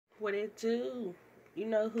What it do? You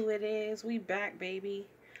know who it is. We back, baby.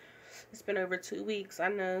 It's been over 2 weeks. I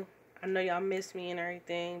know y'all missed me and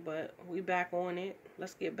everything, but we back on it.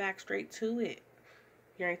 Let's get back straight to it.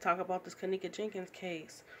 Here ain't talk about this Kanika Jenkins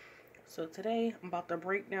case. So today I'm about to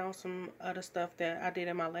break down some other stuff that I did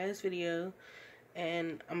in my last video,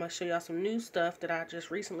 and I'm gonna show y'all some new stuff that I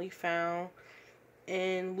just recently found.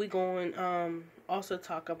 And we going also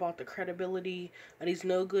talk about the credibility of these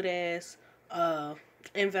no good ass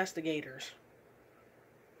investigators.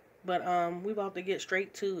 But we about to get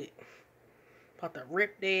straight to it. About to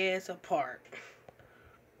rip their ass apart.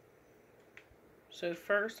 So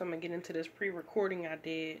first I'm gonna get into this pre-recording I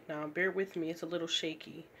did. Now bear with me, it's a little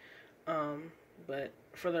shaky. But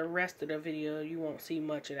for the rest of the video you won't see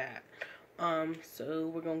much of that. So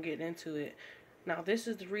we're gonna get into it. Now this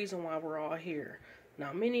is the reason why we're all here.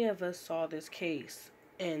 Now many of us saw this case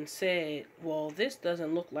and said, well, this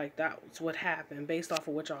doesn't look like that's what happened based off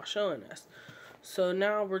of what y'all showing us. So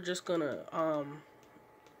now we're just gonna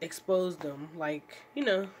expose them, like, you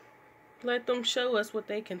know, let them show us what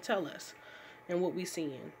they can tell us and what we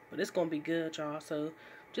seeing. But it's gonna be good, y'all. So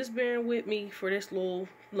just bear with me for this little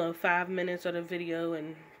 5 minutes of the video,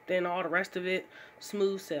 and then all the rest of it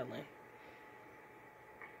smooth sailing.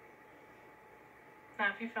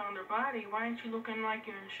 Now, if you found her body, why ain't you looking like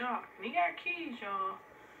you're in shock? And he got keys, y'all.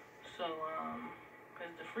 So,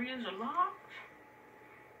 because the freezer locked?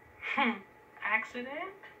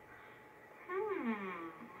 Accident? I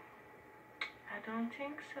don't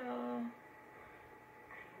think so.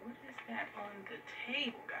 What is that on the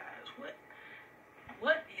table, guys?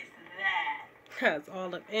 What is that? That's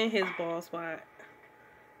all up in his ball spot.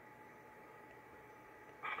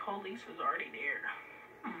 Police was already there.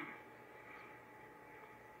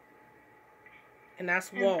 And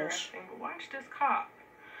that's Walsh. But watch this cop.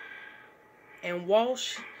 And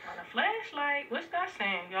Walsh. On a flashlight. What's that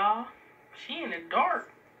saying, y'all? She in the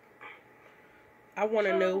dark. I want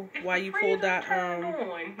to know why you pulled that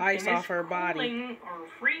ice off her body. Or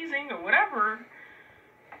freezing or whatever.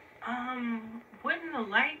 Wouldn't the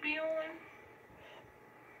light be on?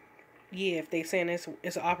 Yeah, if they saying it's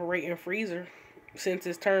an operating freezer, since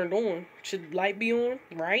it's turned on, should light be on,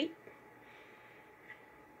 right?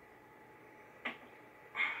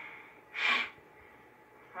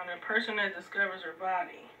 The person that discovers her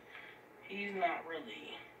body, he's not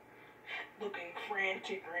really looking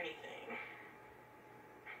frantic or anything.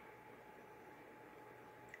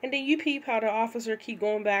 And then you peep how the officer keep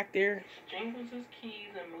going back there. Jingles his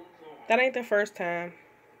keys and moves on. That ain't the first time.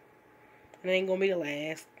 It ain't gonna be the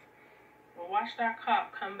last. Well, watch that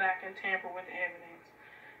cop come back and tamper with the evidence.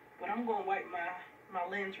 But I'm gonna wipe my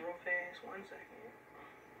lens real fast. 1 second.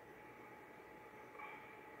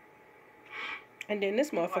 And then this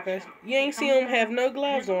motherfucker, you ain't see him have no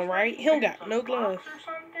gloves on, right? He don't got no gloves. Or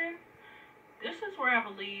something. This is where I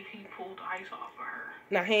believe he pulled the ice off of her.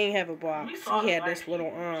 Now he ain't have a box. He had this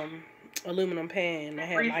little aluminum pan that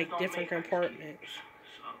had like different compartments.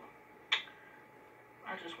 So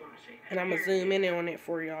I just want to say that. And I'm gonna zoom in on it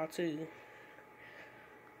for y'all too.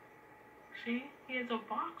 See, he has a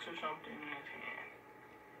box or something in his hand.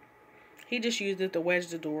 He just used it to wedge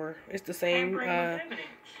the door. It's the same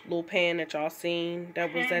little pan that y'all seen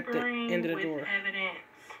that was at the end of the door. Evidence.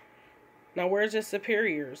 Now where's his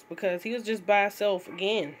superiors? Because he was just by himself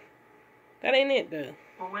again. That ain't it though.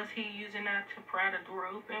 Well, was he using that to pry the door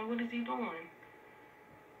open? What is he doing?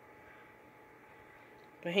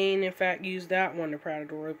 But he ain't in fact used that one to pry the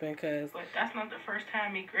door open, cause. But that's not the first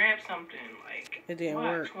time he grabbed something. Like, it didn't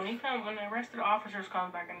work. When the rest of the officers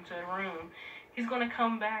come back into the room, he's gonna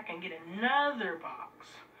come back and get another box.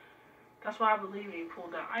 That's why I believe he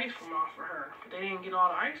pulled that ice from off of her. But they didn't get all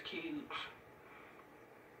the ice cubes.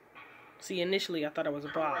 See, initially I thought it was a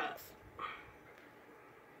box.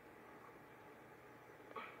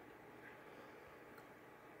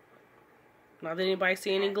 Now, did anybody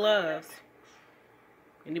see any gloves?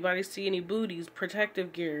 Anybody see any booties,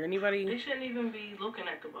 protective gear? Anybody? They shouldn't even be looking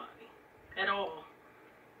at the body. At all.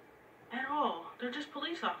 At all. They're just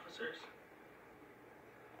police officers.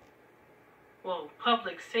 Well,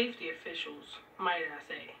 public safety officials, might I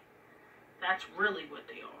say. That's really what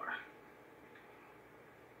they are.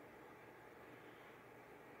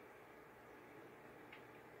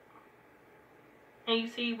 And you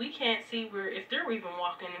see, we can't see if they're even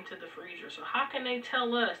walking into the freezer. So how can they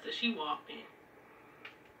tell us that she walked in?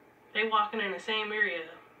 They walking in the same area,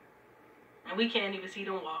 and we can't even see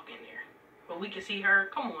them walk in there. But we can see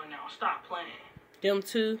her. Come on now, stop playing. Them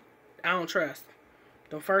two, I don't trust.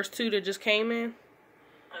 The first two that just came in.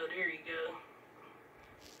 Oh, there you go.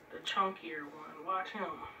 The chunkier one. Watch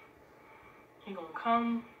him. He gonna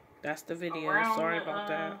come. That's the video. Sorry about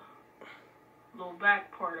that. little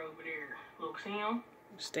back part over there. Look, see them?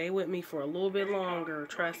 Stay with me for a little bit longer.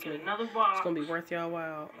 Trust me. Another box. It's going to be worth y'all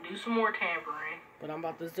while. Do some more tampering. But I'm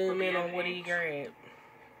about to zoom in on what he grabbed.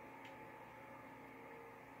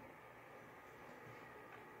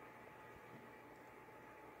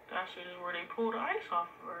 That shit is where they pull the ice off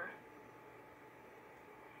of her.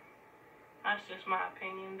 That's just my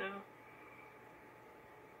opinion, though.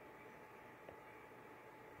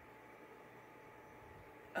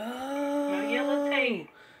 Oh. No yellow tape.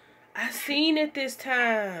 I seen it this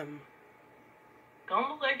time. Don't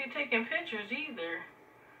look like they're taking pictures either.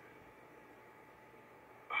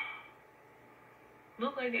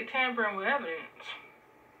 Look like they're tampering with evidence.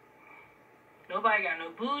 Nobody got no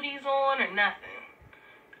booties on or nothing.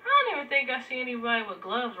 I don't even think I see anybody with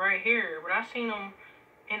gloves right here, but I seen them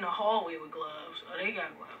in the hallway with gloves. Oh, they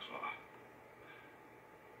got gloves on.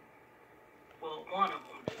 Well, one of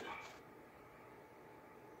them do.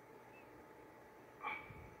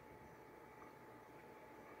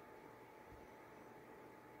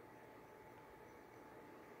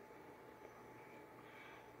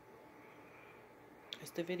 It's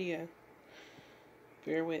the video.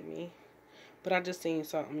 Bear with me. But I just seen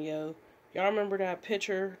something, yo. Y'all remember that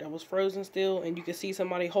picture that was frozen still and you could see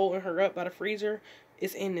somebody holding her up by the freezer?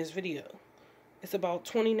 It's in this video. It's about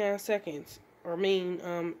 29 seconds. Or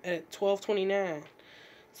at 12:29.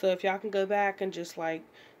 So if y'all can go back and just like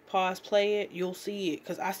pause play it, you'll see it.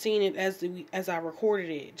 Because I seen it as I recorded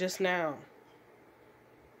it just now.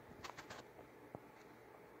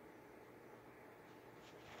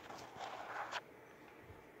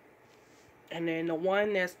 And then the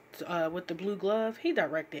one that's with the blue glove, he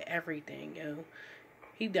directed everything, yo.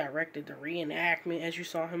 He directed the reenactment as you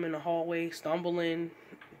saw him in the hallway, stumbling,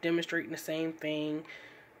 demonstrating the same thing.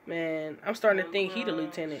 Man, I'm starting to think he the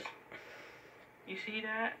lieutenant. You see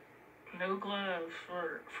that? No gloves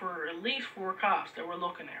for at least 4 cops that we're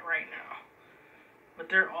looking at right now. But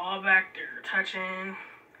they're all back there, touching,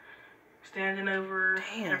 standing over,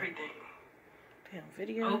 everything. Damn,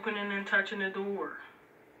 video. Opening and touching the door.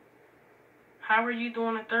 How are you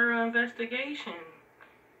doing a thorough investigation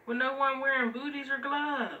with no one wearing booties or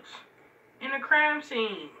gloves in a crime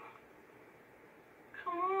scene?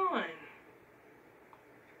 Come on.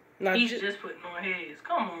 Now, he's just putting on his.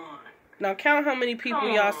 Come on. Now count how many people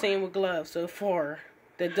y'all seen with gloves so far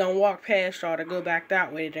that don't walk past y'all to go back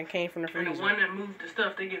that way that came from the freezer. And the one that moved the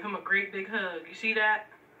stuff, they give him a great big hug. You see that?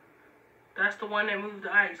 That's the one that moved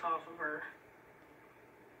the ice off of her.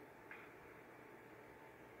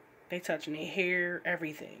 They touching their hair,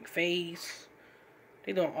 everything, face.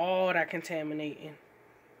 They doing all that contaminating.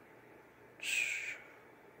 Shh.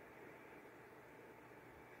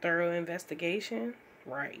 Thorough investigation?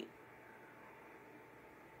 Right.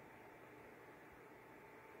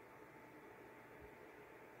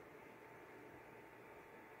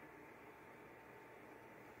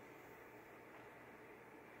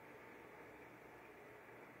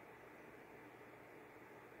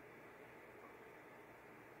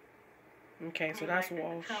 Okay, so that's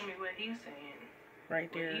Walsh. Tell me what he's saying.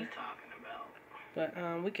 Right there. What he's talking about.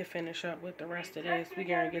 But we can finish up with the rest of this. We're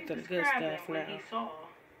gonna get to the good stuff now. What he saw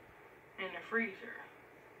in the freezer.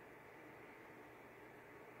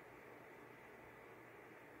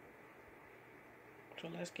 So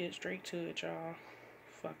let's get straight to it, y'all.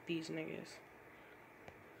 Fuck these niggas.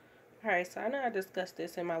 Alright, so I know I discussed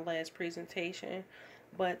this in my last presentation,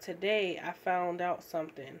 but today I found out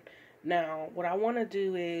something. Now, what I want to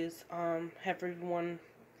do is have everyone,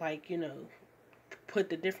 like, you know, put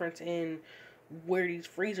the difference in where these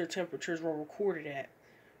freezer temperatures were recorded at.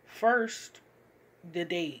 First, the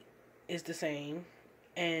date is the same,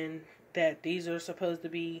 and that these are supposed to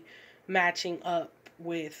be matching up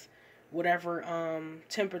with whatever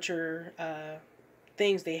temperature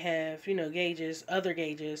things they have, you know, gauges, other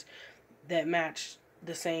gauges that match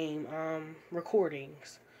the same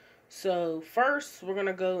recordings. So first we're going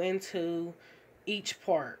to go into each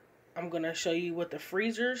part. I'm going to show you what the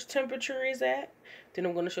freezer's temperature is at. Then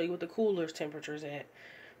I'm going to show you what the cooler's temperature is at.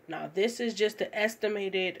 Now this is just the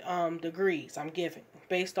estimated degrees I'm giving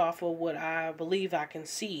based off of what I believe I can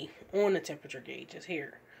see on the temperature gauges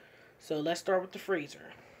here. So let's start with the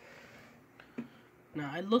freezer.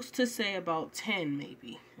 Now it looks to say about 10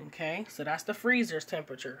 maybe. Okay, so that's the freezer's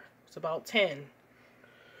temperature. It's about 10.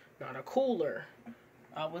 Now the cooler,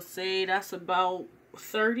 I would say that's about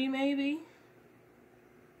 30 maybe.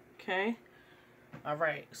 Okay.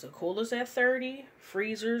 Alright, so cooler's at 30,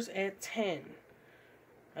 freezer's at 10.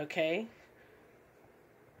 Okay.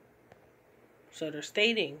 So they're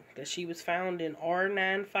stating that she was found in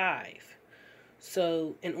R95.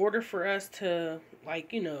 So in order for us to,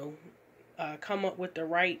 like, you know, come up with the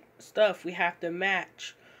right stuff, we have to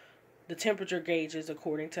match the temperature gauges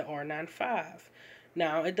according to R95.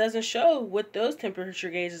 Now, it doesn't show what those temperature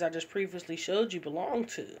gauges I just previously showed you belong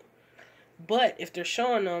to. But if they're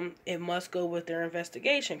showing them, it must go with their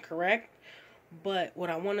investigation, correct? But what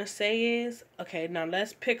I want to say is, okay, now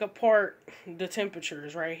let's pick apart the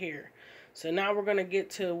temperatures right here. So now we're going to get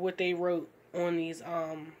to what they wrote on these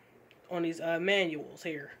manuals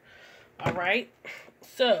here. All right.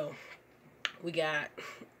 So we got,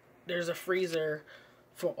 there's a freezer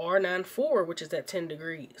for R94, which is at 10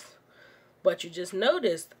 degrees. But you just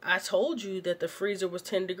noticed, I told you that the freezer was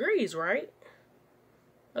 10 degrees, right?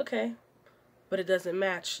 Okay. But it doesn't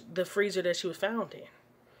match the freezer that she was found in,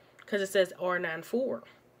 because it says R94.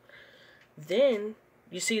 Then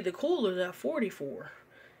you see the cooler's at 44.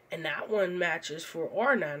 And that one matches for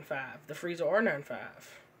R95, the freezer R95.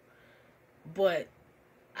 But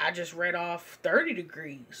I just read off 30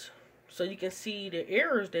 degrees. So you can see the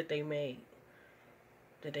errors that they made.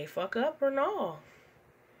 Did they fuck up or no?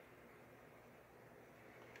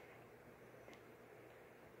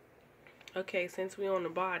 Okay, since we on the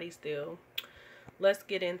body still, let's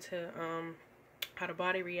get into how the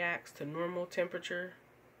body reacts to normal temperature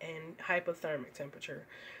and hypothermic temperature.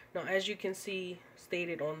 Now, as you can see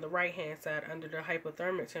stated on the right hand side under the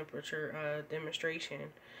hypothermic temperature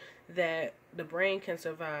demonstration, that the brain can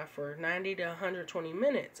survive for 90 to 120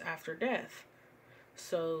 minutes after death.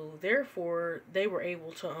 So therefore, they were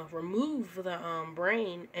able to remove the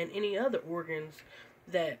brain and any other organs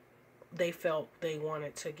that they felt they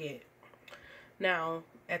wanted to get. Now,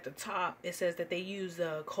 at the top, it says that they use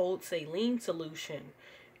a cold saline solution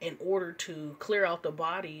in order to clear out the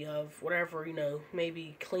body of whatever, you know,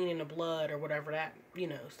 maybe cleaning the blood or whatever that, you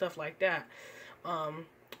know, stuff like that.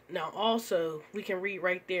 Now, also, we can read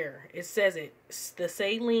right there. It says it. The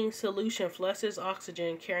saline solution flushes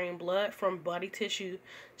oxygen carrying blood from body tissue,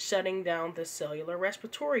 shutting down the cellular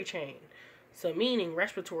respiratory chain. So, meaning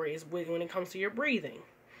respiratory is when it comes to your breathing.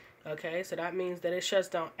 Okay, so that means that it shuts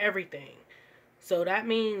down everything. So, that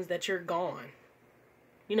means that you're gone.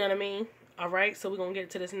 You know what I mean? Alright, so we're going to get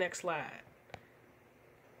to this next slide.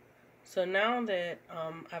 So, now that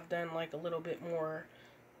I've done like a little bit more,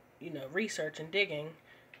 you know, research and digging,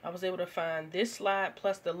 I was able to find this slide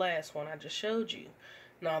plus the last one I just showed you.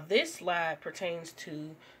 Now, this slide pertains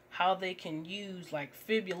to how they can use like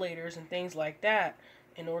fibrillators and things like that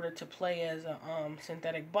in order to play as a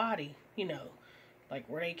synthetic body, you know, like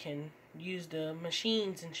where they can use the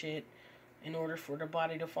machines and shit in order for the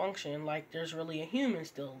body to function like there's really a human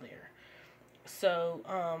still there.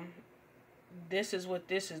 So, this is what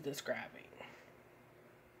this is describing.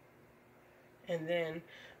 And then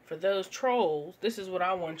for those trolls, this is what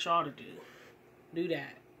I want y'all to do. Do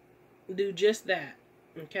that. Do just that.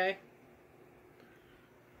 Okay?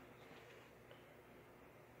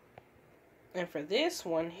 And for this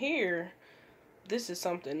one here, this is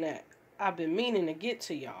something that I've been meaning to get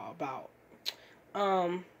to y'all about.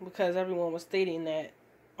 Because everyone was stating that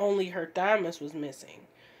only her thymus was missing.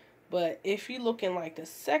 But if you look in like the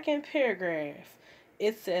second paragraph,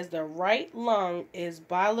 it says the right lung is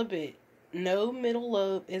bilobate. No middle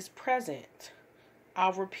lobe is present.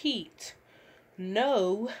 I'll repeat.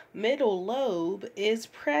 No middle lobe is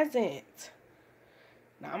present.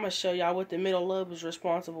 Now I'm going to show y'all what the middle lobe is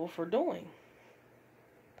responsible for doing.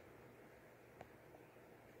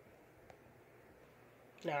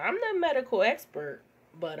 Now I'm not a medical expert,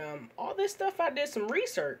 but all this stuff I did some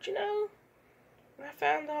research, you know. I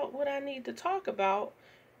found out what I need to talk about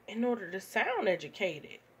in order to sound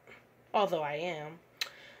educated. Although I am.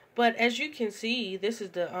 But as you can see, this is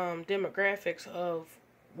the demographics of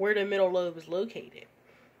where the middle lobe is located.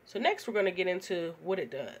 So next we're going to get into what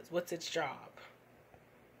it does. What's its job?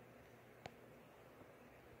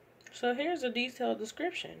 So here's a detailed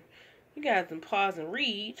description. You guys can pause and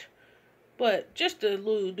read. But just to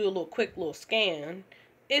do a little quick little scan,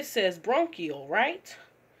 it says bronchial, right?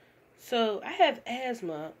 So I have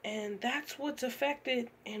asthma, and that's what's affected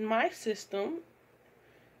in my system.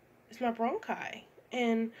 It's my bronchi.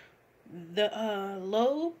 And the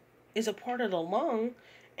lobe is a part of the lung,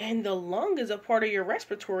 and the lung is a part of your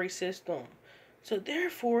respiratory system. So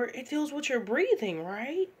therefore, it deals with your breathing,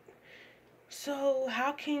 right? So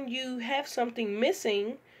how can you have something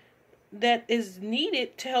missing that is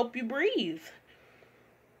needed to help you breathe?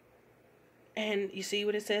 And you see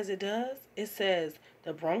what it says it does? It says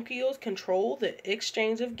the bronchioles control the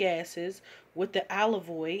exchange of gases with the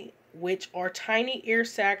alveoli, which are tiny air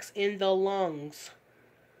sacs in the lungs.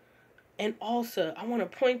 And also, I want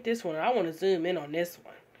to point this one. I want to zoom in on this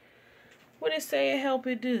one. What it say it help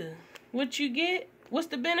it do? What you get? What's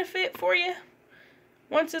the benefit for you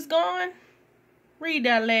once it's gone? Read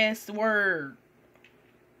that last word.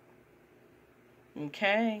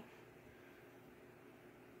 Okay.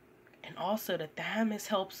 And also the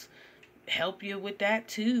thymus help you with that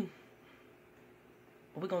too.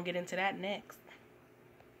 But we're going to get into that next.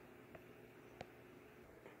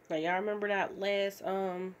 Now y'all remember that last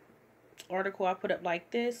article I put up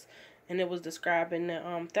like this, and it was describing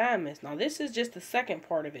the thymus. Now this is just the second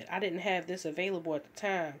part of it. I didn't have this available at the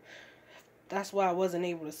time. That's why I wasn't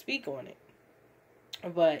able to speak on it.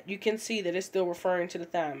 But you can see that it's still referring to the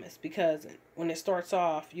thymus, because when it starts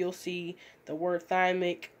off, you'll see the word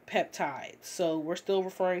thymic peptides. So we're still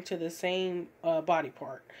referring to the same body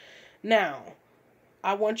part. Now,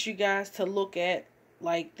 I want you guys to look at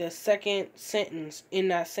like the second sentence in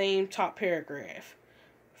that same top paragraph.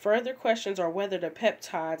 Further questions are whether the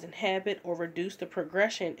peptides inhibit or reduce the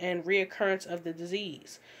progression and reoccurrence of the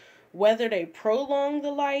disease, whether they prolong the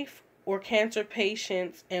life or cancer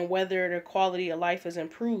patients, and whether the quality of life is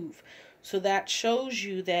improved. So that shows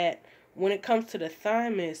you that when it comes to the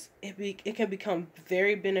thymus, it can become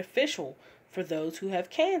very beneficial for those who have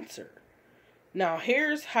cancer. Now,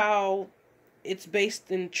 here's how it's based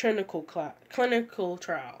in clinical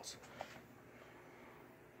trials.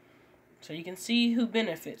 So you can see who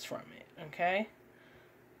benefits from it, okay?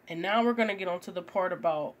 And now we're going to get on to the part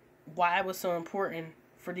about why it was so important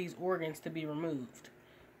for these organs to be removed.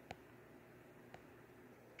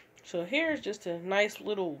 So here's just a nice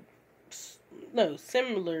little,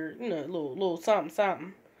 similar, little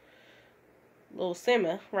something, little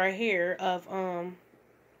simmer right here of all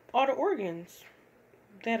the organs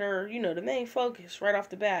that are, the main focus right off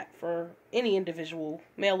the bat for any individual,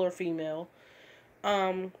 male or female.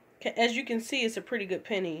 As you can see, it's a pretty good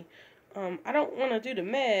penny. I don't want to do the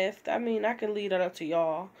math. I mean, I can leave that up to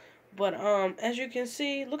y'all. But as you can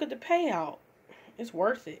see, look at the payout. It's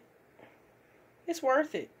worth it. It's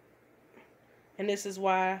worth it. And this is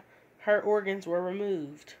why her organs were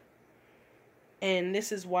removed. And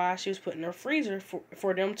this is why she was put in a freezer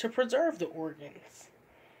for them to preserve the organs.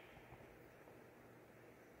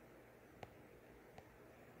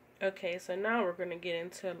 Okay, so now we're going to get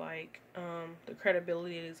into like the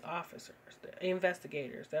credibility of these officers, the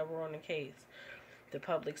investigators that were on the case, the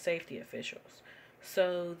public safety officials.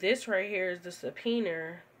 So this right here is the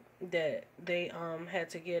subpoena that they had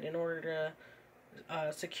to get in order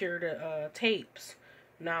to secure the tapes.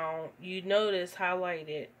 Now, you notice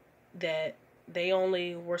highlighted that they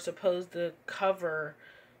only were supposed to cover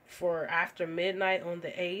for after midnight on the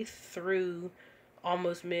 8th through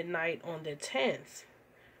almost midnight on the 10th.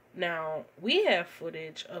 Now, we have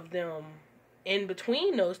footage of them in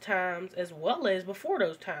between those times as well as before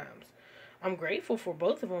those times. I'm grateful for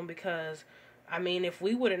both of them because, I mean, if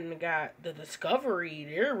we wouldn't have got the discovery,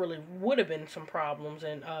 there really would have been some problems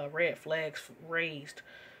and red flags raised.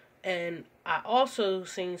 And I also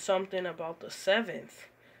seen something about the 7th,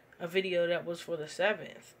 a video that was for the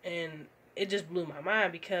 7th. And it just blew my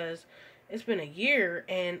mind because it's been a year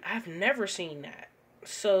and I've never seen that.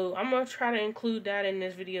 So I'm going to try to include that in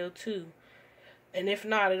this video too. And if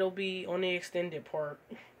not, it'll be on the extended part.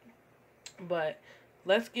 But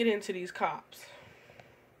let's get into these cops.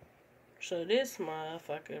 So this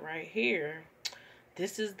motherfucker right here,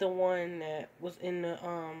 this is the one that was in the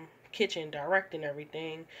kitchen directing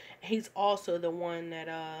everything. He's also the one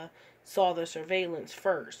that saw the surveillance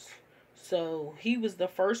first. So he was the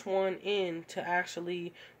first one in to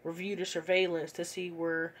actually review the surveillance to see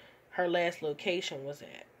where her last location was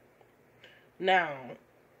at. Now,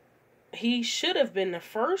 he should have been the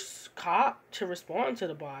first cop to respond to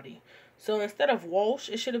the body. So instead of Walsh,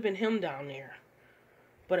 it should have been him down there.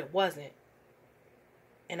 But it wasn't.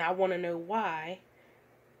 And I want to know why.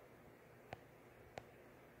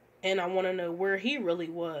 And I want to know where he really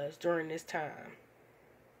was during this time.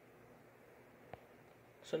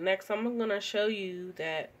 So next I'm going to show you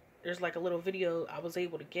that there's like a little video I was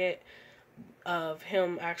able to get of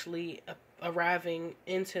him actually arriving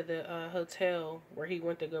into the hotel where he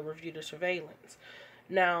went to go review the surveillance.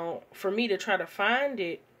 Now, for me to try to find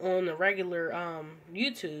it on the regular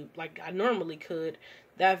YouTube, like I normally could,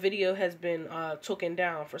 that video has been taken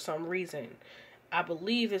down for some reason. I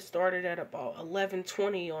believe it started at about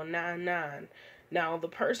 11:20 on 9/9. Now, the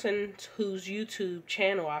person whose YouTube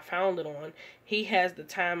channel I found it on, he has the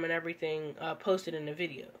time and everything posted in the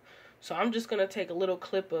video. So I'm just going to take a little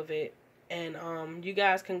clip of it, and you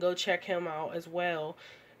guys can go check him out as well.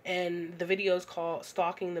 And the video is called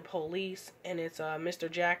Stalking the Police, and it's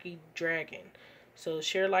Mr. Jackie Dragon. So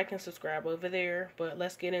share, like, and subscribe over there. But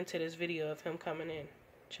let's get into this video of him coming in,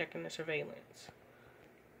 checking the surveillance.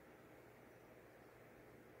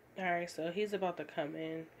 Alright, so he's about to come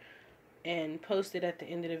in. and post it at the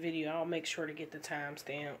end of the video. I'll make sure to get the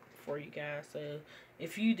timestamp for you guys. So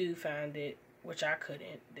if you do find it, which I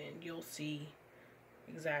couldn't, then you'll see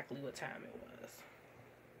exactly what time it was.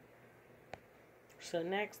 So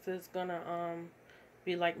next is gonna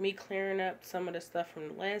be like me clearing up some of the stuff from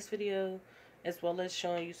the last video, as well as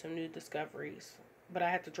showing you some new discoveries. But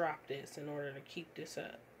I had to drop this in order to keep this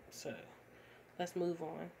up. So let's move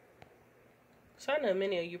on. So I know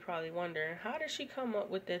many of you probably wondering, how did she come up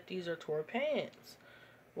with that these are tore pants?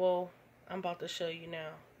 Well, I'm about to show you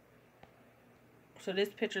now. So this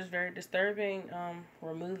picture is very disturbing.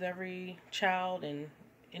 Remove every child and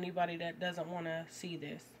anybody that doesn't want to see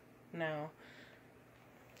this now.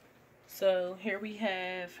 So here we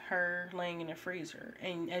have her laying in the freezer,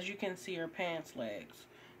 and as you can see, her pants legs,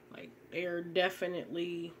 like, they are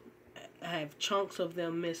definitely have chunks of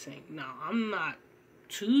them missing. Now, I'm not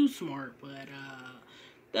too smart, but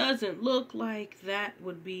doesn't look like that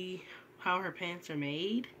would be how her pants are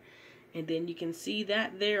made. And then you can see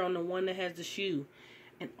that there on the one that has the shoe.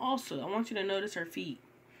 And also, I want you to notice her feet.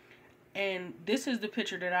 And this is the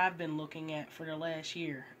picture that I've been looking at for the last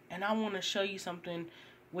year. And I want to show you something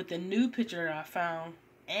with the new picture that I found,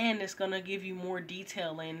 and it's gonna give you more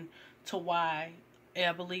detail into why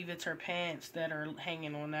I believe it's her pants that are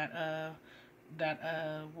hanging on that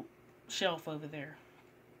shelf over there.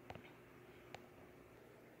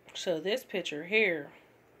 So this picture here,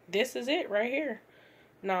 this is it right here.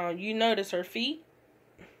 Now you notice her feet,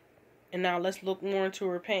 and now let's look more into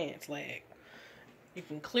her pants leg. You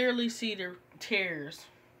can clearly see the tears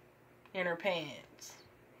in her pants.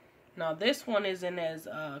 Now this one isn't as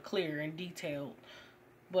clear and detailed,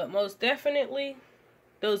 but most definitely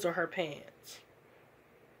those are her pants.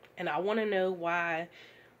 And I want to know why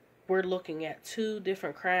we're looking at two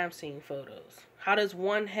different crime scene photos. How does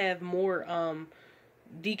one have more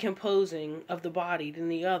decomposing of the body than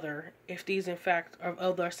the other, if these in fact are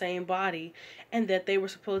of the same body and that they were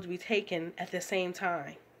supposed to be taken at the same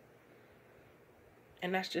time?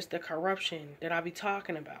 And that's just the corruption that I be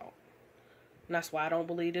talking about. And that's why I don't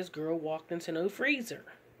believe this girl walked into no freezer.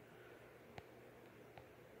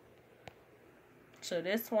 So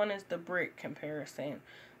this one is the brick comparison.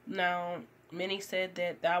 Now, many said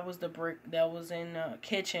that that was the brick that was in the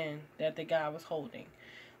kitchen that the guy was holding.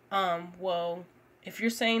 Well, if you're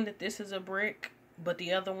saying that this is a brick, but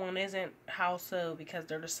the other one isn't, how so? Because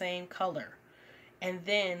they're the same color. And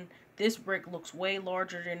then this brick looks way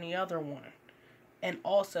larger than the other one. And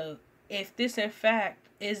also, if this in fact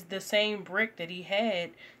is the same brick that he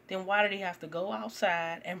had, then why did he have to go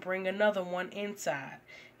outside and bring another one inside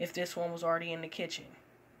if this one was already in the kitchen?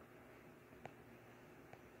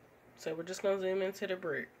 So we're just going to zoom into the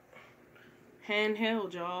brick.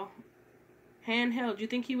 Handheld, y'all. Handheld. You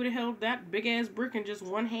think he would have held that big ass brick in just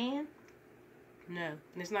one hand? No.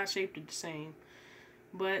 And it's not shaped the same.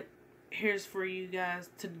 But here's for you guys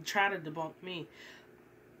to try to debunk me.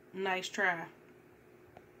 Nice try.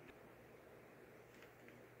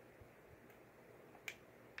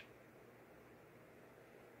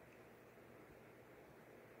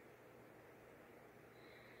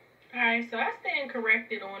 Alright, so I stand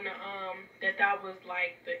corrected on the that was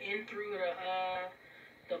like the in through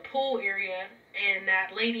the pool area, and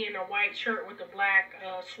that lady in the white shirt with the black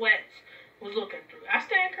sweats was looking through. I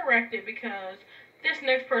stand corrected because this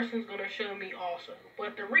next person's gonna show me also.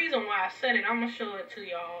 But the reason why I said it, I'm gonna show it to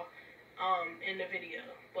y'all in the video.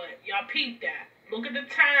 But y'all peep that. Look at the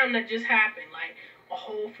time that just happened. Like a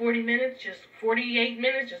whole 40 minutes, just 48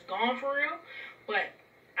 minutes, just gone for real. But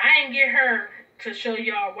I ain't get her to show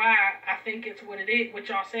y'all why I think it's what it is, what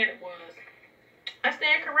y'all said it was. I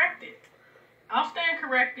stand corrected. I'll stand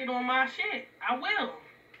corrected on my shit. I will.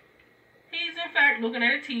 He's in fact looking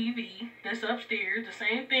at a TV that's upstairs, the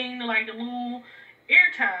same thing like the little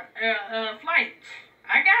airtime flights.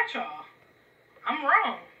 I got y'all. I'm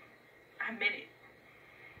wrong. I admit it.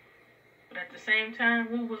 But at the same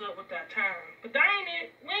time, what was up with that time? But that ain't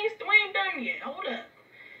it. We ain't done yet. Hold up.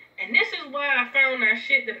 And this is why I found that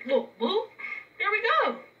shit that, look, boo. There we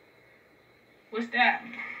go. What's that?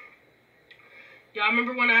 Y'all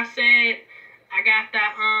remember when I said I got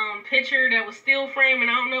that picture that was still framed and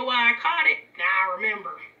I don't know why I caught it? Now I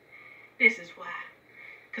remember. This is why.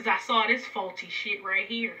 Because I saw this faulty shit right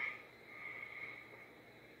here.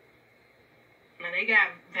 Now they got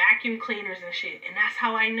vacuum cleaners and shit. And that's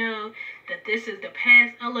how I know that this is the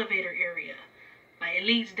past elevator area. Like it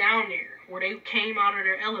leads down there where they came out of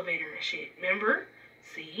their elevator and shit. Remember?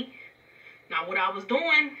 See? Now what I was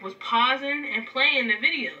doing was pausing and playing the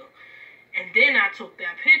video. And then I took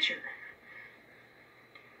that picture.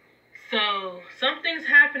 So something's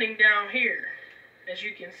happening down here, as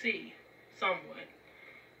you can see, somewhat.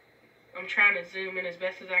 I'm trying to zoom in as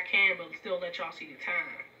best as I can, but still let y'all see the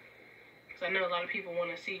time. Because I know a lot of people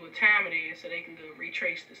want to see what time it is so they can go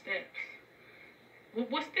retrace the steps.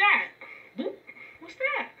 What's that? What's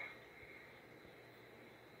that?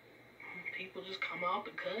 People just come out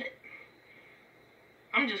the cut.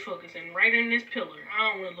 I'm just focusing right in this pillar. I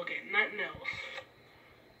don't want to look at nothing else.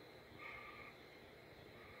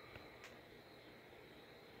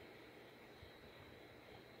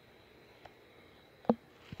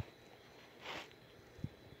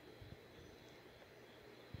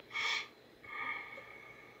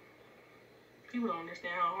 People don't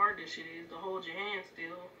understand how hard this shit is to hold your hand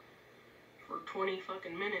still for 20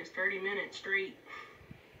 fucking minutes, 30 minutes straight.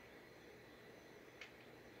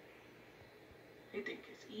 They think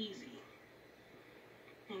it's easy.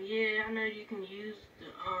 And yeah, I know you can use the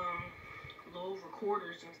little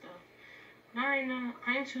recorders and stuff. But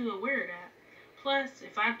I ain't too aware of that. Plus,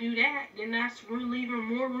 if I do that, then that's leaving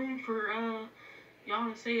more room for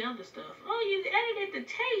y'all to say other stuff. Oh, you edited the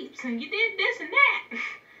tapes and you did this and that.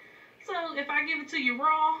 So if I give it to you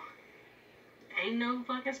raw, ain't no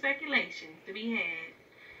fucking speculation to be had.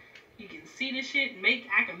 You can see the shit and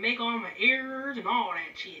I can make all my errors and all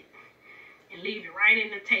that shit. And leave it right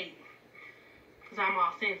in the tape. Because I'm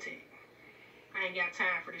authentic. I ain't got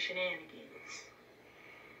time for the shenanigans.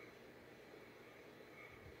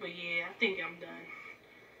 But yeah, I think I'm done.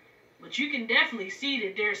 But you can definitely see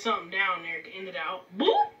that there's something down there at the end of the out.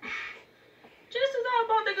 Boop! Just as I'm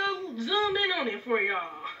about to go zoom in on it for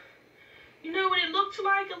y'all. You know what it looks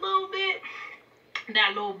like a little bit?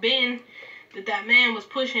 That little bin that man was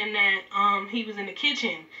pushing that he was in the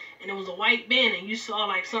kitchen. And it was a white bin, and you saw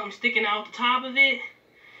like something sticking out the top of it,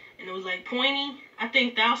 and it was like pointy. I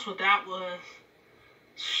think that's what that was.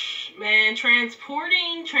 Man,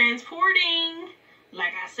 transporting.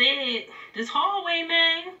 Like I said, this hallway,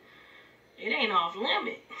 man, it ain't off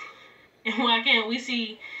limit. And why can't we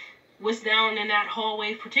see what's down in that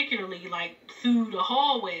hallway, particularly like through the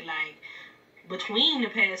hallway, like between the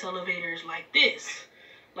past elevators, like this?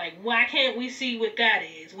 Like, why can't we see what that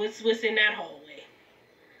is? What's in that hallway?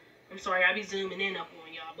 I'm sorry, I be zooming in up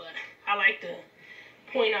on y'all, but I like to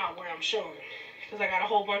point out where I'm showing. Because I got a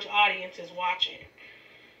whole bunch of audiences watching.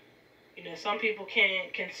 You know, some people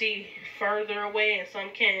can see further away and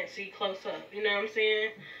some can't see close up. You know what I'm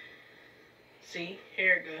saying? See,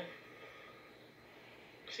 here it goes.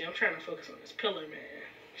 See, I'm trying to focus on this pillar, man.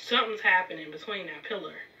 Something's happening between that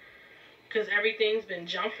pillar. Because everything's been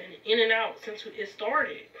jumping in and out since it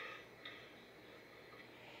started.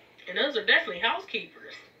 And those are definitely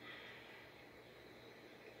housekeepers.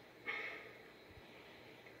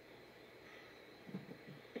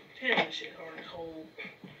 Damn, this shit hard to hold.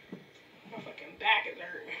 My fucking back is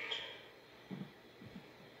hurting.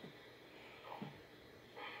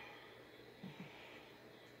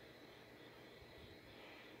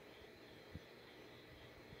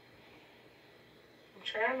 I'm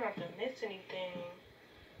trying not to miss anything,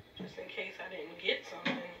 just in case I didn't get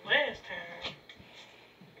something last time.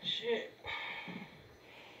 Shit.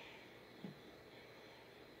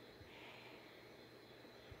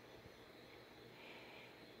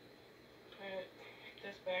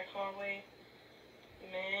 This back hallway,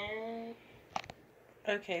 man.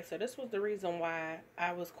 Okay, so this was the reason why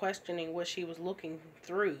I was questioning what she was looking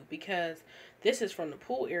through, because this is from the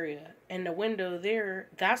pool area, and the window there,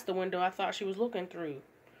 that's the window I thought she was looking through.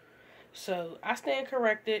 So I stand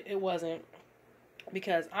corrected, it wasn't,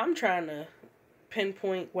 because I'm trying to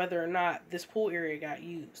pinpoint whether or not this pool area got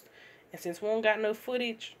used. And since we don't got no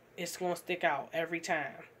footage, it's going to stick out every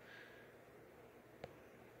time.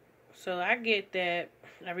 So I get that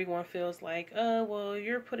everyone feels like, oh, well,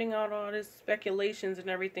 you're putting out all this speculations and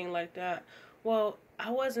everything like that. Well, I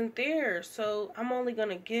wasn't there, so I'm only going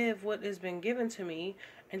to give what has been given to me,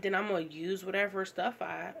 and then I'm going to use whatever stuff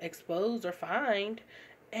I expose or find,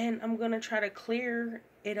 and I'm going to try to clear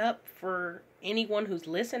it up for anyone who's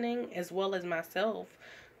listening as well as myself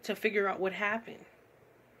to figure out what happened.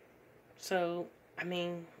 So, I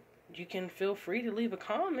mean, you can feel free to leave a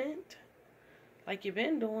comment like you've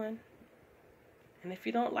been doing. And if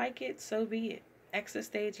you don't like it, so be it. Exit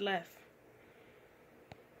stage left.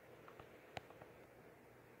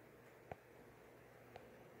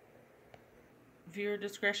 Viewer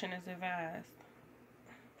discretion is advised.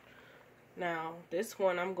 Now, this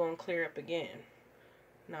one I'm going to clear up again.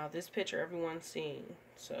 Now, this picture everyone's seen.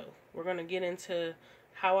 So, we're going to get into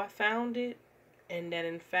how I found it. And that,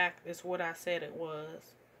 in fact, is what I said it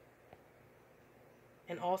was.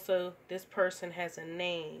 And also, this person has a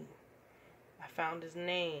name. I found his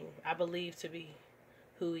name, I believe to be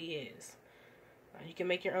who he is. You can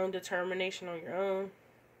make your own determination on your own.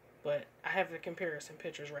 but I have the comparison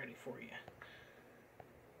pictures ready for you.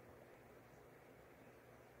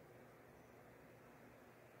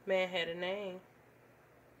 Man had a name.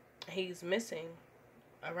 He's missing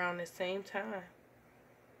around the same time.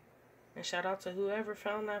 And shout out to whoever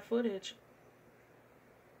found that footage.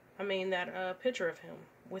 I mean, that picture of him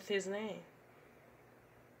with his name.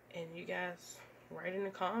 And you guys write in the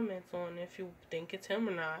comments on if you think it's him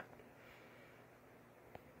or not.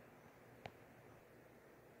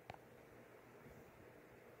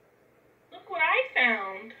 Look what I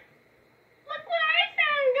found. Look what I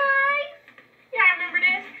found, guys. Y'all remember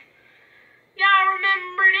this? Y'all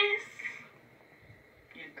remember this?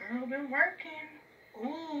 Your girl been working.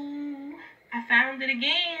 Ooh, I found it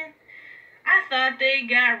again. I thought they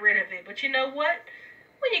got rid of it, but you know what?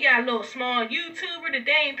 When you got a little small YouTuber that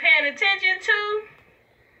they ain't paying attention to,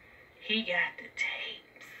 he got the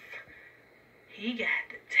tapes. He got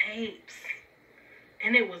the tapes.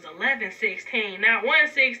 And it was 11/16, not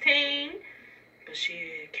 1/16. But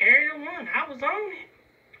shit, carry the one. I was on it.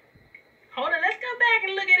 Hold on, let's go back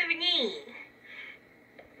and look at it again.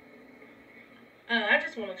 I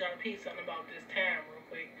just want to jump a piece something about this town real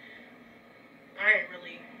quick. I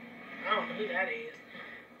don't know who that is.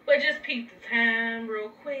 But just peep the time real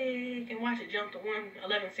quick and watch it jump to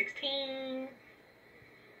 11/16.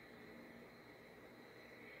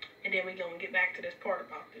 And then we're going to get back to this part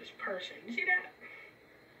about this person. You see that?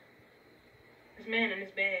 This man in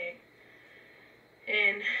his bag.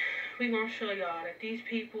 And we're going to show y'all that these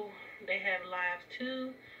people, they have lives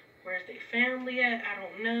too. Where's their family at? I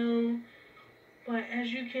don't know. But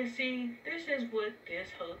as you can see, this is what this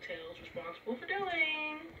hotel is responsible for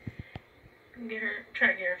doing. Try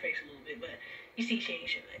to get her face a little bit, but you see she ain't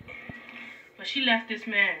shit. But she left this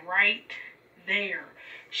man right there.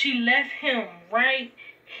 She left him right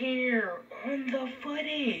here on the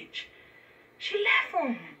footage. She left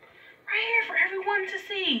him right here for everyone to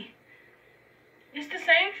see. It's the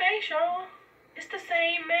same face, y'all. It's the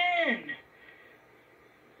same man.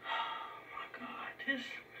 Oh my God, this.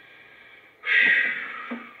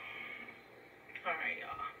 Alright,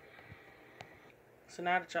 y'all. So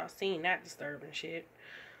now that y'all seen that disturbing shit,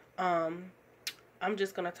 I'm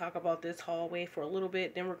just gonna talk about this hallway for a little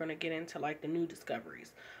bit, then we're gonna get into like the new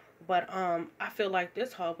discoveries. But I feel like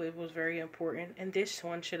this hallway was very important, and this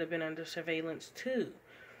one should have been under surveillance too.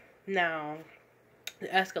 Now,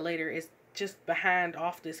 the escalator is just behind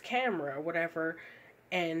off this camera or whatever,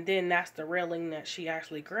 and then that's the railing that she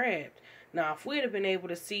actually grabbed. Now, if we'd have been able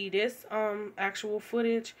to see this actual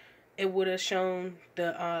footage, it would have shown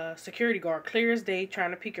the security guard clear as day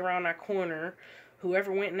trying to peek around that corner,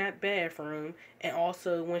 whoever went in that bathroom, and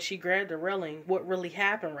also when she grabbed the railing, what really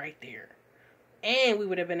happened right there. And we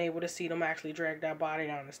would have been able to see them actually drag that body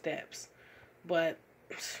down the steps. But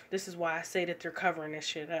this is why I say that they're covering this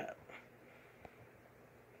shit up.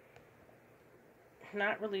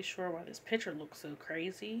 Not really sure why this picture looks so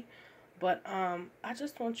crazy, but I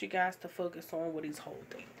just want you guys to focus on what he's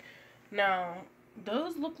holding. Now,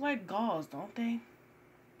 those look like gauze, don't they?